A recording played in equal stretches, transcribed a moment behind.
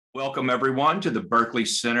Welcome, everyone, to the Berkeley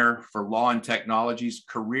Center for Law and Technology's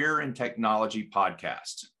Career and Technology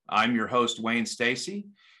podcast. I'm your host, Wayne Stacy,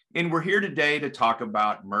 and we're here today to talk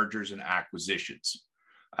about mergers and acquisitions.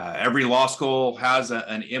 Every law school has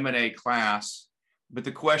an M&A class, but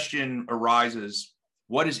the question arises,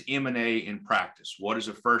 what is M&A in practice? What does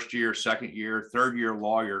a first year, second year, third year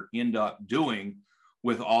lawyer end up doing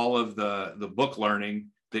with all of the book learning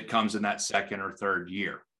that comes in that second or third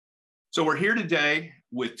year? So we're here today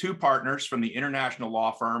with two partners from the international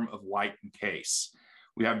law firm of White & Case.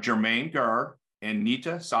 We have Jermaine Gur and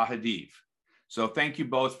Nita Sahdev. So thank you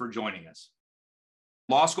both for joining us.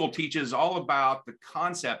 Law school teaches all about the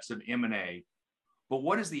concepts of M&A, but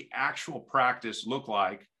what does the actual practice look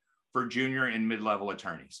like for junior and mid-level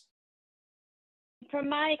attorneys? From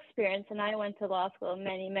my experience, and I went to law school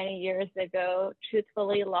many years ago,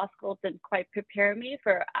 truthfully, law school didn't quite prepare me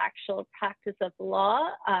for actual practice of law.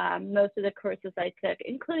 Most of the courses I took,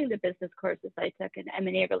 including the business courses I took and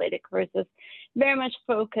M&A related courses, very much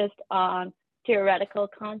focused on theoretical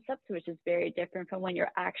concepts, which is very different from when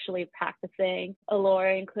you're actually practicing a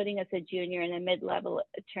lawyer, including as a junior and a mid-level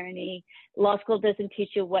attorney. Law school doesn't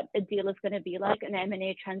teach you what a deal is going to be like. An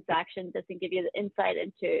M&A transaction doesn't give you the insight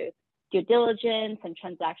into due diligence and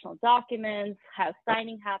transactional documents, how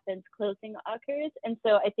signing happens, closing occurs. And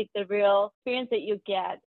so I think the real experience that you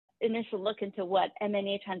get, initial look into what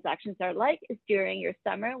M&A transactions are like, is during your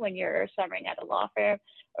summer when you're summering at a law firm,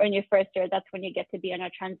 or in your first year. That's when you get to be on a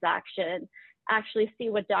transaction, actually see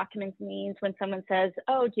what documents means when someone says,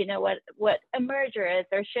 oh, do you know what a merger is,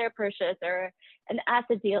 or share purchase, or an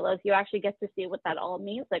asset deal is. You actually get to see what that all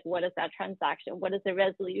means. Like, what is that transaction? What does a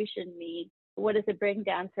resolution mean? What does a bring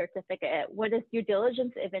down certificate? What does due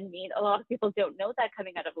diligence even mean? A lot of people don't know that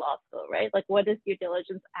coming out of law school, right? Like, what does due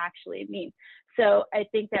diligence actually mean? So I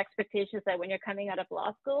think the expectation is that when you're coming out of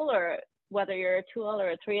law school, or whether you're a 2L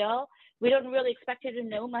or a 3L, we don't really expect you to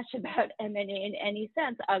know much about M&A in any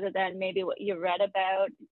sense, other than maybe what you read about,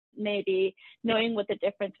 maybe knowing what the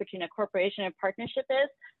difference between a corporation and partnership is.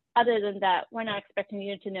 Other than that, we're not expecting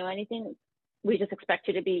you to know anything. We just expect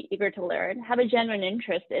you to be eager to learn, have a genuine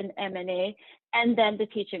interest in M&A, and then the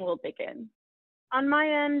teaching will begin. On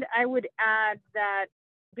my end, I would add that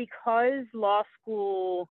because law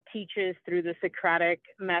school teaches through the Socratic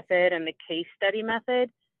method and the case study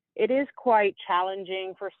method, it is quite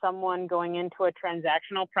challenging for someone going into a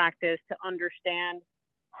transactional practice to understand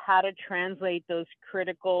how to translate those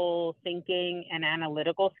critical thinking and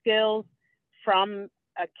analytical skills from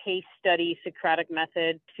a case study Socratic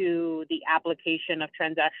method to the application of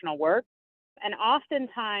transactional work. And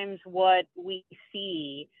oftentimes what we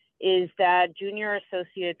see is that junior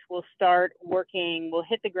associates will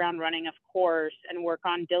hit the ground running, of course, and work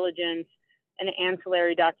on diligence and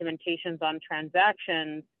ancillary documentations on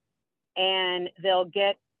transactions. And they'll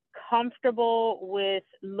get comfortable with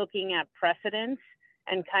looking at precedents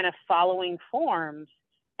and kind of following forms,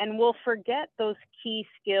 and we'll forget those key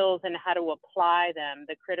skills and how to apply them,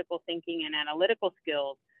 the critical thinking and analytical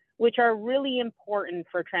skills, which are really important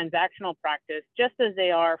for transactional practice, just as they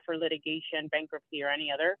are for litigation, bankruptcy, or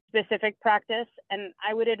any other specific practice. And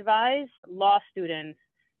I would advise law students,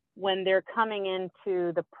 when they're coming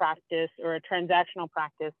into the practice or a transactional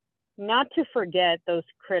practice, not to forget those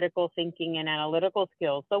critical thinking and analytical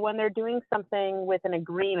skills. So when they're doing something with an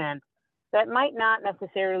agreement that might not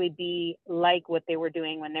necessarily be like what they were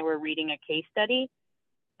doing when they were reading a case study,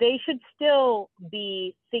 they should still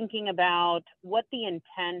be thinking about what the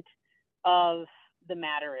intent of the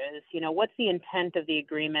matter is. You know, what's the intent of the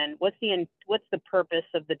agreement? What's the purpose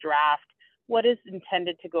of the draft? What is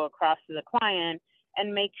intended to go across to the client?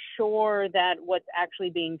 And make sure that what's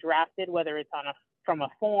actually being drafted, whether it's from a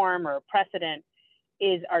form or a precedent,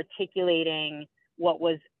 is articulating what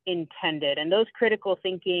was intended. And those critical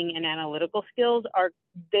thinking and analytical skills are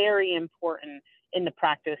very important in the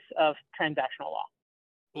practice of transactional law.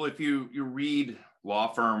 Well, if you read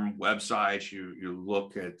law firm websites, you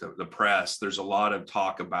look at the press, there's a lot of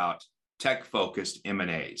talk about tech-focused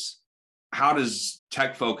M&As. How does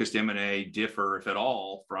tech-focused M&A differ, if at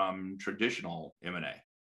all, from traditional M&A?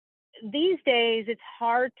 These days, it's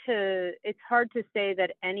hard to say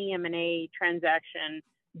that any M&A transaction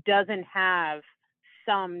doesn't have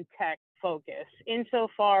some tech focus,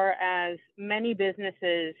 insofar as many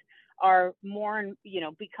businesses are more,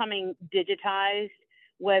 becoming digitized,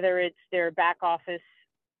 whether it's their back office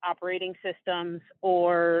operating systems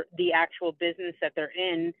or the actual business that they're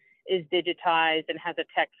in is digitized and has a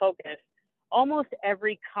tech focus. Almost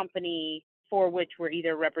every company for which we're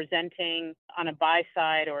either representing on a buy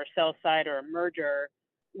side or a sell side or a merger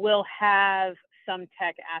will have some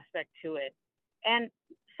tech aspect to it. And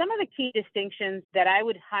some of the key distinctions that I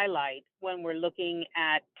would highlight when we're looking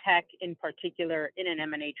at tech in particular in an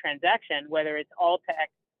M&A transaction, whether it's all tech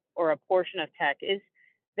or a portion of tech, is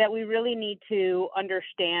that we really need to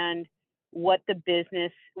understand why the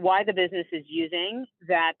business is using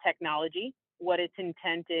that technology, what its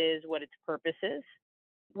intent is, what its purpose is.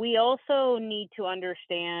 We also need to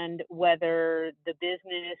understand whether the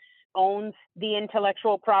business owns the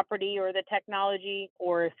intellectual property or the technology,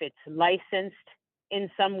 or if it's licensed in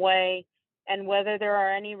some way, and whether there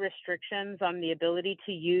are any restrictions on the ability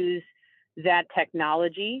to use that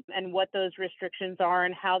technology and what those restrictions are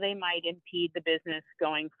and how they might impede the business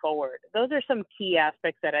going forward. Those are some key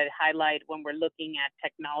aspects that I'd highlight when we're looking at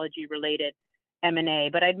technology-related M&A.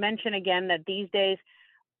 But I'd mention again that these days,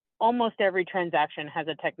 almost every transaction has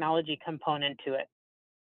a technology component to it.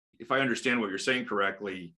 If I understand what you're saying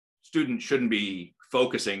correctly, students shouldn't be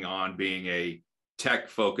focusing on being a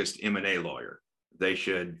tech-focused M&A lawyer. They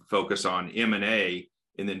should focus on M&A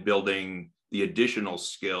and then building the additional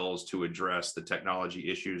skills to address the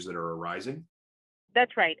technology issues that are arising?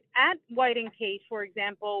 That's right. At White & Case, for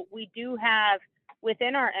example, we do have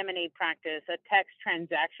within our M&A practice a tech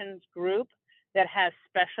transactions group that has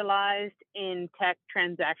specialized in tech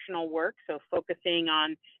transactional work, so focusing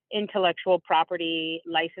on intellectual property,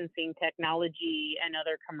 licensing technology, and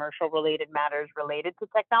other commercial related matters related to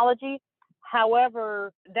technology.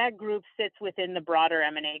 However, that group sits within the broader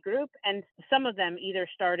M&A group, and some of them either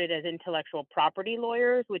started as intellectual property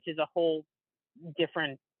lawyers, which is a whole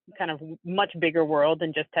different kind of much bigger world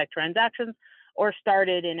than just tech transactions, or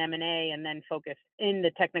started in M&A and then focused in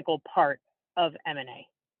the technical part of M&A.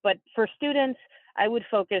 But for students, I would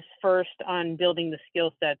focus first on building the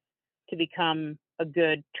skill sets to become a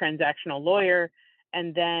good transactional lawyer.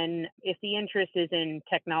 And then if the interest is in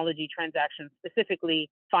technology transactions, specifically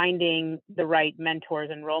finding the right mentors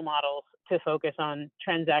and role models to focus on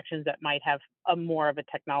transactions that might have a more of a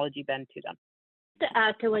technology bend to them. To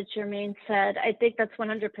add to what Jermaine said, I think that's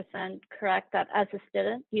 100% correct that as a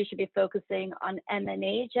student, you should be focusing on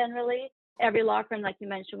M&A generally. Every law firm, like you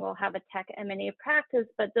mentioned, will have a tech M&A practice,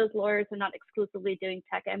 but those lawyers are not exclusively doing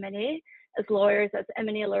tech M&A. As lawyers, as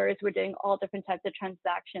M&A lawyers, we're doing all different types of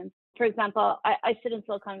transactions. For example, I sit in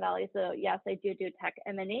Silicon Valley, so yes, I do tech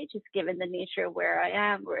M&A, just given the nature of where I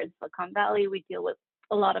am. We're in Silicon Valley, we deal with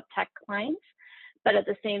a lot of tech clients, but at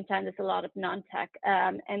the same time, there's a lot of non-tech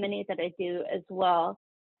M&A that I do as well.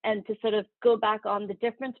 And to sort of go back on the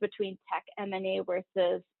difference between tech M&A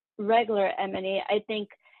versus regular M&A, I think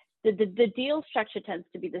the deal structure tends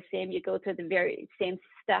to be the same. You go through the very same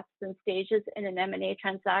steps and stages in an M&A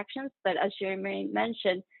transactions, but as Jermaine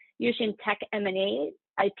mentioned, usually in tech M&A,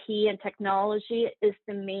 IP and technology is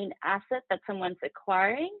the main asset that someone's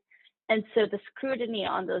acquiring. And so the scrutiny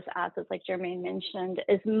on those assets, like Jermaine mentioned,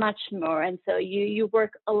 is much more. And so you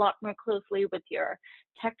work a lot more closely with your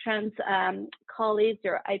tech trans colleagues,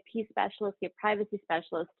 your IP specialists, your privacy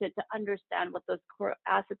specialists to understand what those core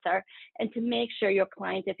assets are and to make sure your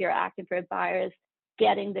client, if you're acting for a buyer, is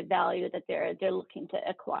getting the value that they're looking to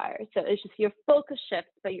acquire. So it's just your focus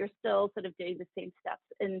shifts, but you're still sort of doing the same steps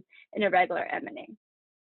in a regular M&A.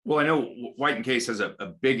 Well, I know White & Case has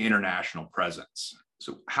a big international presence.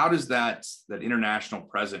 So how does that international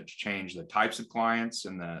presence change the types of clients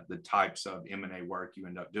and the types of M&A work you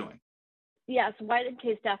end up doing? Yes, White &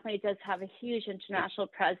 Case definitely does have a huge international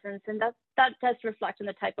presence, and that does reflect on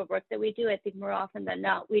the type of work that we do. I think more often than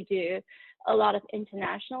not, we do a lot of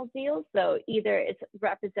international deals. So either it's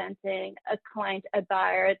representing a client, a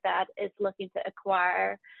buyer that is looking to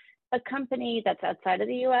acquire a company that's outside of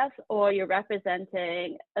the U.S., or you're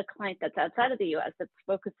representing a client that's outside of the U.S. that's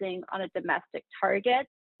focusing on a domestic target.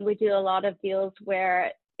 We do a lot of deals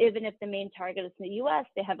where even if the main target is in the U.S.,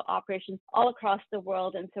 they have operations all across the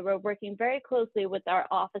world. And so we're working very closely with our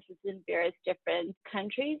offices in various different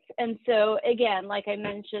countries. And so again, like I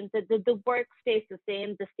mentioned, the work stays the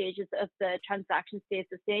same, the stages of the transaction stays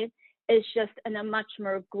the same. It's just in a much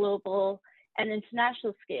more global and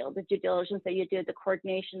international scale. The due diligence that you do, the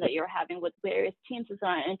coordination that you're having with various teams is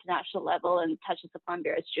on an international level and touches upon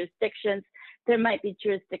various jurisdictions. There might be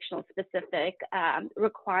jurisdictional specific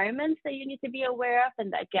requirements that you need to be aware of,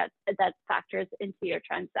 and that factors into your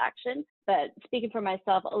transaction. But speaking for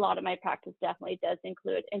myself, a lot of my practice definitely does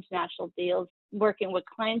include international deals, working with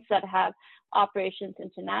clients that have operations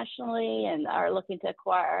internationally and are looking to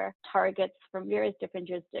acquire targets from various different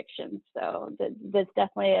jurisdictions. So there's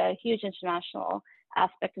definitely a huge international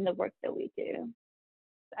aspect in the work that we do.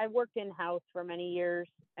 I worked in-house for many years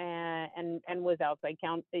and was outside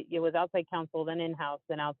counsel. It was outside counsel, then in-house,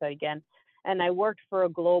 then outside again. And I worked for a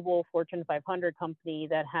global Fortune 500 company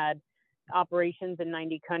that had operations in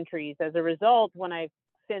 90 countries. As a result, when I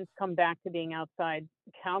since come back to being outside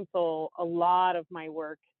counsel, a lot of my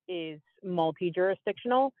work is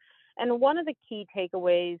multi-jurisdictional. And one of the key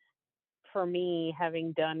takeaways for me,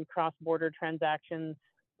 having done cross-border transactions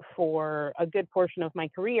for a good portion of my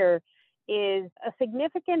career, is a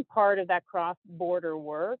significant part of that cross-border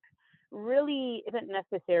work really isn't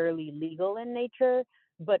necessarily legal in nature,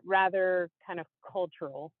 but rather kind of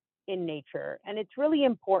cultural in nature. And it's really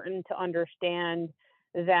important to understand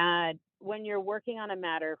that when you're working on a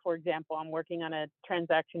matter, for example, I'm working on a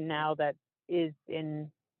transaction now that is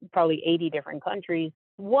in probably 80 different countries.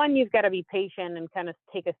 One, you've got to be patient and kind of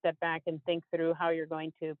take a step back and think through how you're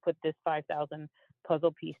going to put this 5,000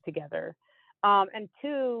 puzzle piece together. And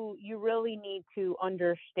two, you really need to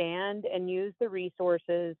understand and use the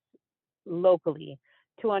resources locally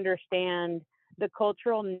to understand the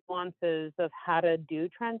cultural nuances of how to do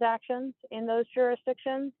transactions in those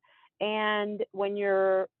jurisdictions. And when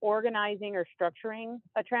you're organizing or structuring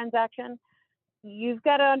a transaction, you've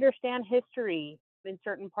got to understand history. In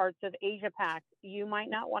certain parts of Asia Pac, you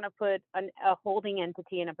might not want to put a holding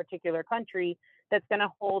entity in a particular country that's going to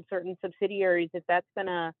hold certain subsidiaries if that's going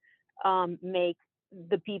to make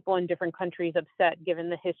the people in different countries upset,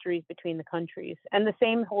 given the histories between the countries. And the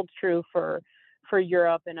same holds true for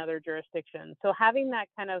Europe and other jurisdictions. So having that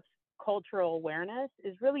kind of cultural awareness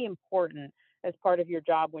is really important as part of your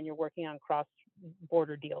job when you're working on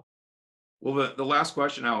cross-border deals. Well, the last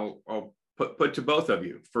question I'll put to both of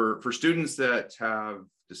you. For students that have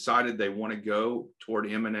decided they want to go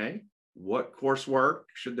toward M&A, what coursework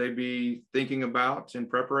should they be thinking about in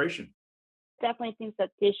preparation? Definitely think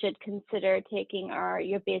that they should consider taking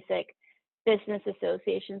your basic business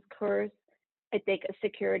associations course. I think a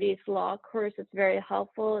securities law course is very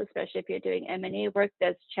helpful, especially if you're doing M&A work.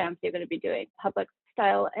 There's a chance you're going to be doing public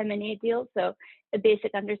style M&A deals. So a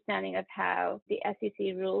basic understanding of how the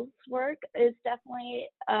SEC rules work is definitely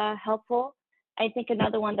helpful. I think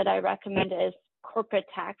another one that I recommend is Corporate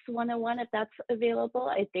Tax 101, if that's available.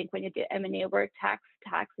 I think when you do M&A work, tax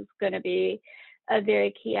is going to be a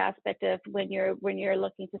very key aspect of when you're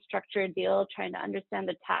looking to structure a deal, trying to understand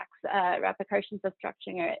the tax repercussions of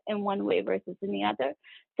structuring it in one way versus in the other.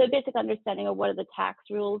 So basic understanding of what are the tax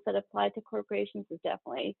rules that apply to corporations is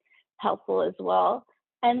definitely helpful as well.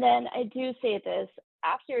 And then I do say this,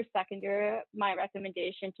 after your second year, my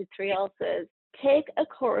recommendation to 3Ls is take a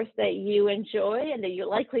course that you enjoy and that you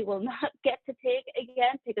likely will not get to take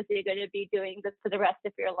again, because you're going to be doing this for the rest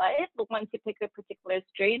of your life once you pick a particular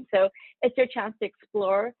stream. So it's your chance to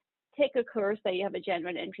explore. Take a course that you have a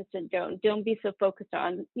genuine interest in. Don't be so focused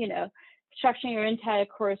on, structuring your entire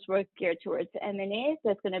coursework geared towards M&A.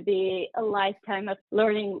 There's going to be a lifetime of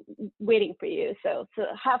learning waiting for you. So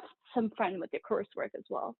have some fun with your coursework as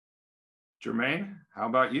well. Jermaine, how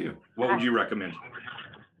about you? What would you recommend?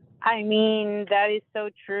 I mean, that is so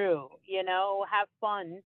true. Have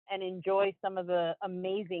fun and enjoy some of the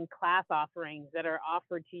amazing class offerings that are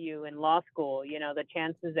offered to you in law school. The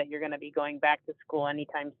chances that you're going to be going back to school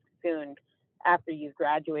anytime soon after you've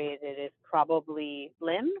graduated is probably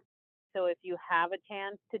slim. So if you have a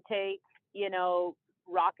chance to take,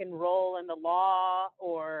 rock and roll in the law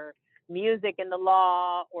or music in the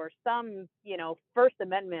law or some, First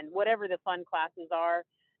Amendment, whatever the fun classes are,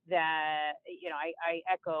 that I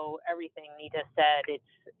echo everything Nita said.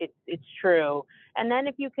 It's true. And then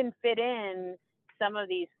if you can fit in some of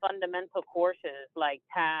these fundamental courses like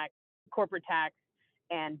tax, corporate tax,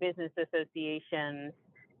 and business associations,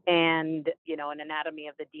 and an anatomy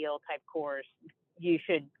of the deal type course, you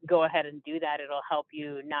should go ahead and do that. It'll help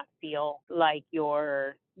you not feel like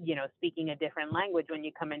you're speaking a different language when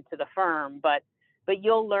you come into the firm, but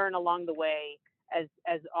you'll learn along the way,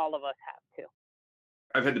 as all of us have too.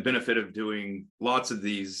 I've had the benefit of doing lots of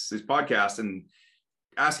these podcasts and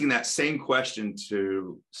asking that same question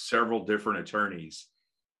to several different attorneys.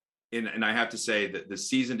 And I have to say that the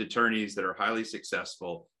seasoned attorneys that are highly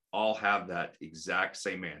successful all have that exact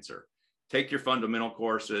same answer. Take your fundamental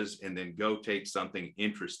courses and then go take something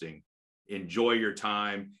interesting. Enjoy your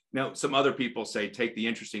time. Now, some other people say take the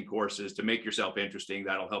interesting courses to make yourself interesting.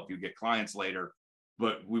 That'll help you get clients later,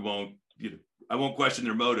 but I won't question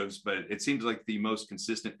their motives, but it seems like the most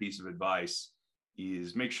consistent piece of advice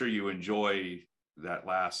is make sure you enjoy that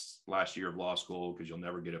last year of law school, because you'll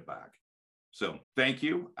never get it back. So thank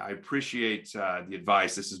you. I appreciate the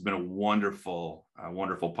advice. This has been a wonderful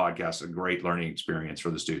podcast, a great learning experience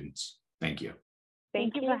for the students. Thank you.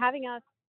 Thank you for having us.